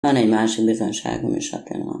Van egy másik bizonyságom is a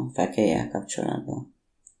fekélyel kapcsolatban.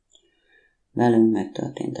 Velünk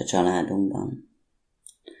megtörtént a családunkban.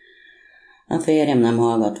 A férjem nem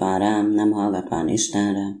hallgatván rám, nem hallgatván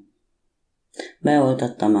Istenre.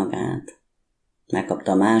 Beoltatta magát.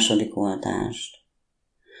 Megkapta a második oltást.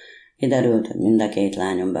 Kiderült, hogy mind a két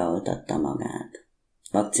lányom beoltatta magát.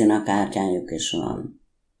 Vakcinakártyájuk is van.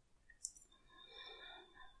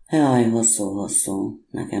 Jaj, hosszú,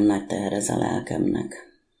 nekem nagy teher ez a lelkemnek.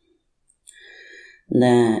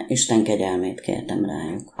 De Isten kegyelmét kértem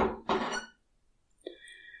rájuk.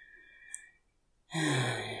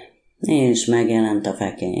 És megjelent a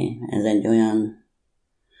fekély. Ez egy olyan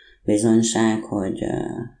bizonyság, hogy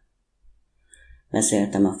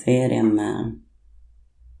beszéltem a férjemmel,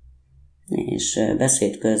 és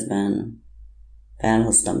beszéd közben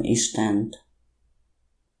felhoztam Istent,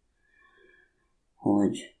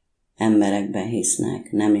 hogy emberekben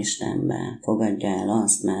hisznek, nem Istenben. Fogadja el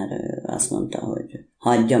azt, mert ő azt mondta, hogy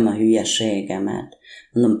hagyjam a hülyeségemet.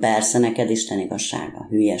 Mondom, persze, neked Isten igazsága,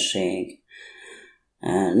 hülyeség.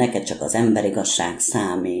 Neked csak az emberigazság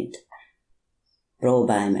számít.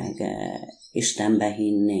 Próbálj meg Istenbe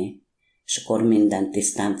hinni, és akkor mindent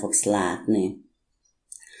tisztán fogsz látni.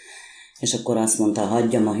 És akkor azt mondta,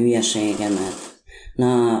 hagyjam a hülyeségemet.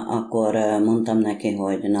 Na, akkor mondtam neki,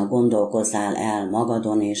 hogy gondolkozzál el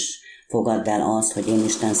magadon is, fogadd el azt, hogy én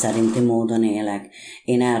Isten szerinti módon élek.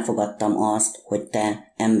 Én elfogadtam azt, hogy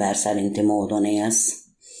te ember szerinti módon élsz.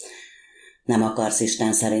 Nem akarsz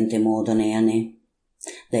Isten szerinti módon élni,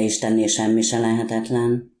 de Istennél semmi se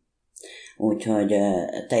lehetetlen. Úgyhogy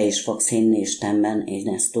te is fogsz hinni Istenben, én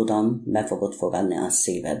ezt tudom, be fogod fogadni a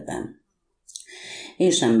szívedben.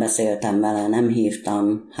 És nem beszéltem vele, nem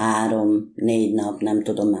hívtam 3-4 nap, nem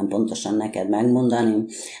tudom már pontosan neked megmondani.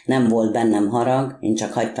 Nem volt bennem harag, én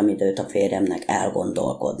csak hagytam időt a férjemnek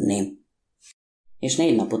elgondolkodni. És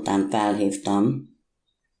 4 nap után felhívtam,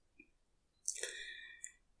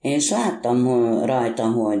 és láttam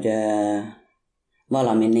rajta, hogy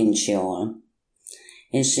valami nincs jól.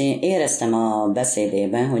 És én éreztem a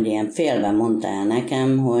beszédében, hogy ilyen félve mondta el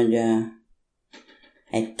nekem, hogy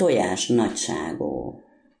egy tojás nagyságú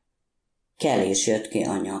kelés jött ki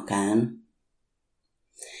a nyakán,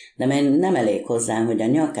 de nem elég hozzá, hogy a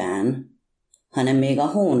nyakán, hanem még a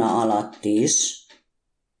hóna alatt is.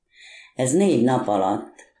 Ez 4 nap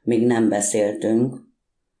alatt még nem beszéltünk,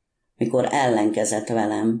 mikor ellenkezett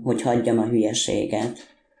velem, hogy hagyjam a hülyeséget,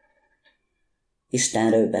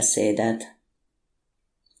 Istenről beszédet.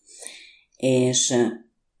 És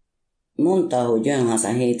mondta, hogy jön haza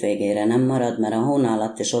hétvégére, nem marad, mert a hóna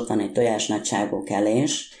alatt is ott van egy tojásnagyságú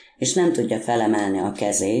kelés, és nem tudja felemelni a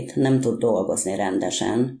kezét, nem tud dolgozni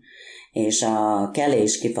rendesen, és a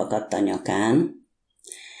kelés kifakadt a nyakán,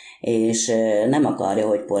 és nem akarja,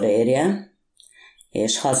 hogy porérje,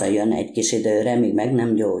 és hazajön egy kis időre, míg meg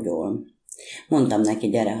nem gyógyul. Mondtam neki,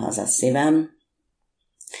 gyere haza szívem.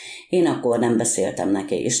 Én akkor nem beszéltem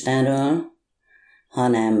neki Istenről,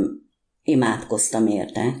 hanem imádkoztam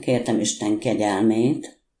érte, kértem Isten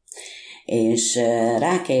kegyelmét, és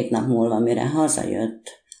rá 2 nap múlva, mire hazajött,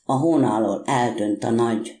 a hóna alól eltűnt a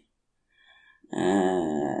nagy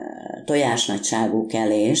tojásnagyságú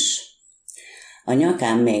kelés, a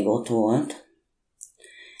nyakán még ott volt,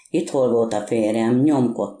 itt hol volt a férjem,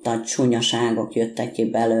 nyomkodta, csúnyaságok jöttek ki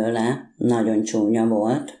belőle, nagyon csúnya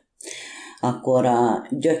volt, akkor a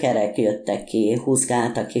gyökerek jöttek ki,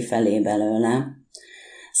 húzgáltak kifelé belőle,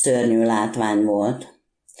 szörnyű látvány volt,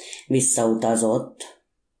 visszautazott,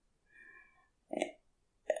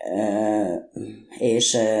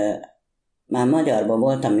 és már magyarban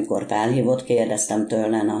voltam, amikor felhívott, kérdeztem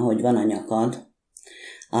tőle, hogy van a nyakad,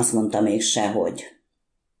 azt mondta, még sehogy.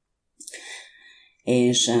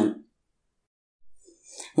 És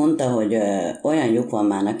mondta, hogy olyan lyuk van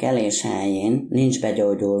már a kelés helyén, nincs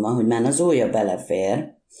begyógyulva, hogy már az ujja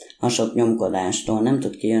belefér a sok nyomkodástól, nem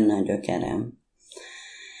tud kijönni a gyökerem.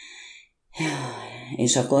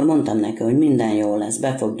 És akkor mondtam neki, hogy minden jó lesz,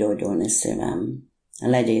 be fog gyógyulni szívem,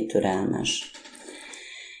 legyél türelmes.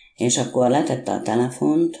 És akkor letette a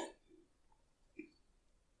telefont,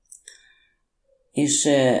 és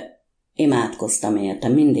imádkoztam érte,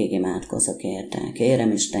 mindig imádkozok érte,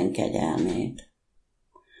 kérem Isten kegyelmét,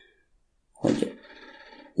 hogy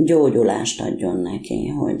gyógyulást adjon neki,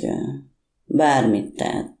 hogy bármit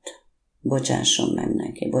tett, bocsásson meg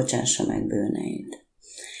neki, bocsássa meg bűneit.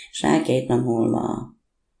 És rá 2 nap múlva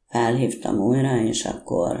felhívtam újra, és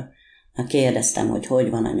akkor kérdeztem, hogy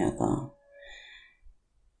van a nyaka.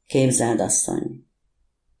 Képzeld, asszony,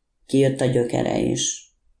 kijött a gyökere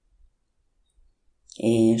is,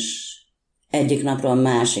 és egyik napról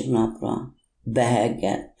másik napra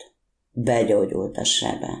beheggett, begyógyult a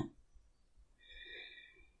sebe.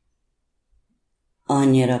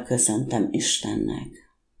 Annyira köszöntem Istennek,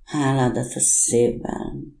 háládatos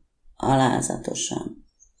szívvel, alázatosan,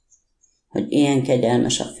 hogy ilyen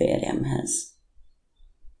kegyelmes a férjemhez.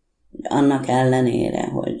 Annak ellenére,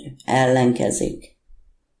 hogy ellenkezik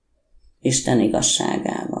Isten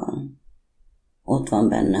igazságával, ott van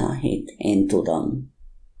benne a hit, én tudom.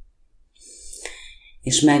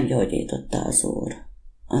 És meggyógyította az Úr,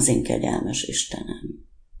 az én kegyelmes Istenem.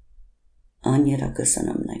 Annyira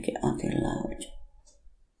köszönöm neki, Attila, hogy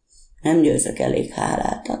nem győzök elég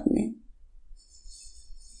hálát adni.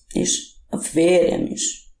 És a férjem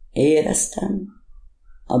is éreztem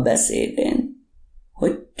a beszédén,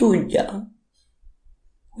 hogy tudja,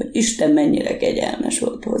 hogy Isten mennyire kegyelmes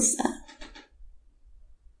volt hozzá.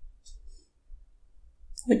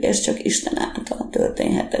 Hogy ez csak Isten által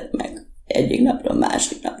történhetett meg. Egyik napra,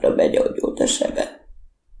 másik napra begyógyult a sebe.